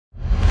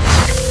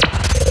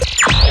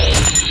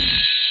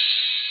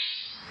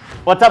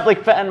What's up,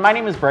 Lakeview? And my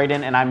name is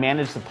Brayden, and I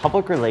manage the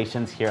public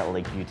relations here at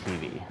Lakeview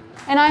TV.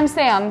 And I'm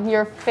Sam,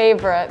 your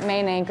favorite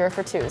main anchor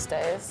for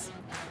Tuesdays.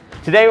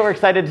 Today, we're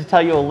excited to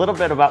tell you a little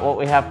bit about what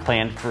we have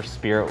planned for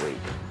Spirit Week.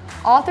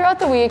 All throughout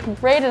the week,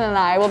 Brayden and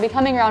I will be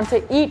coming around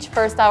to each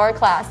first hour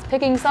class,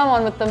 picking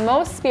someone with the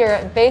most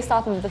spirit based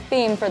off of the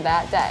theme for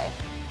that day.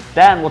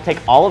 Then, we'll take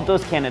all of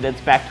those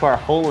candidates back to our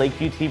whole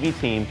Lakeview TV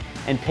team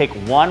and pick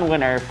one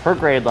winner per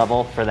grade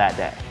level for that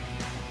day.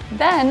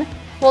 Then,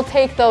 we'll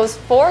take those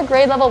 4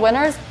 grade level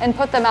winners and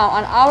put them out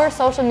on our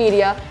social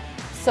media,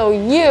 so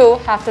you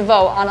have to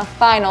vote on a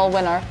final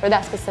winner for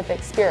that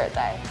specific Spirit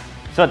Day.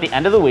 So at the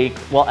end of the week,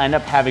 we'll end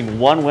up having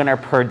one winner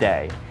per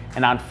day.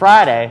 And on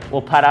Friday,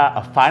 we'll put out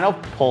a final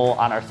poll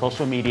on our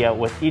social media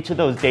with each of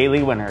those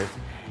daily winners,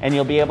 and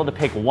you'll be able to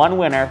pick one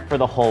winner for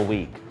the whole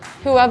week.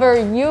 Whoever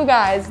you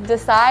guys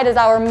decide is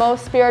our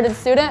most spirited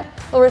student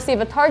will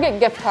receive a Target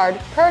gift card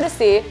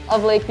courtesy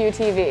of Lakeview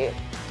TV.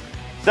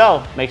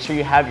 So make sure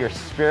you have your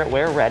spirit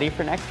wear ready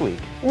for next week.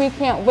 We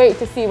can't wait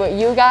to see what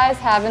you guys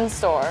have in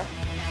store.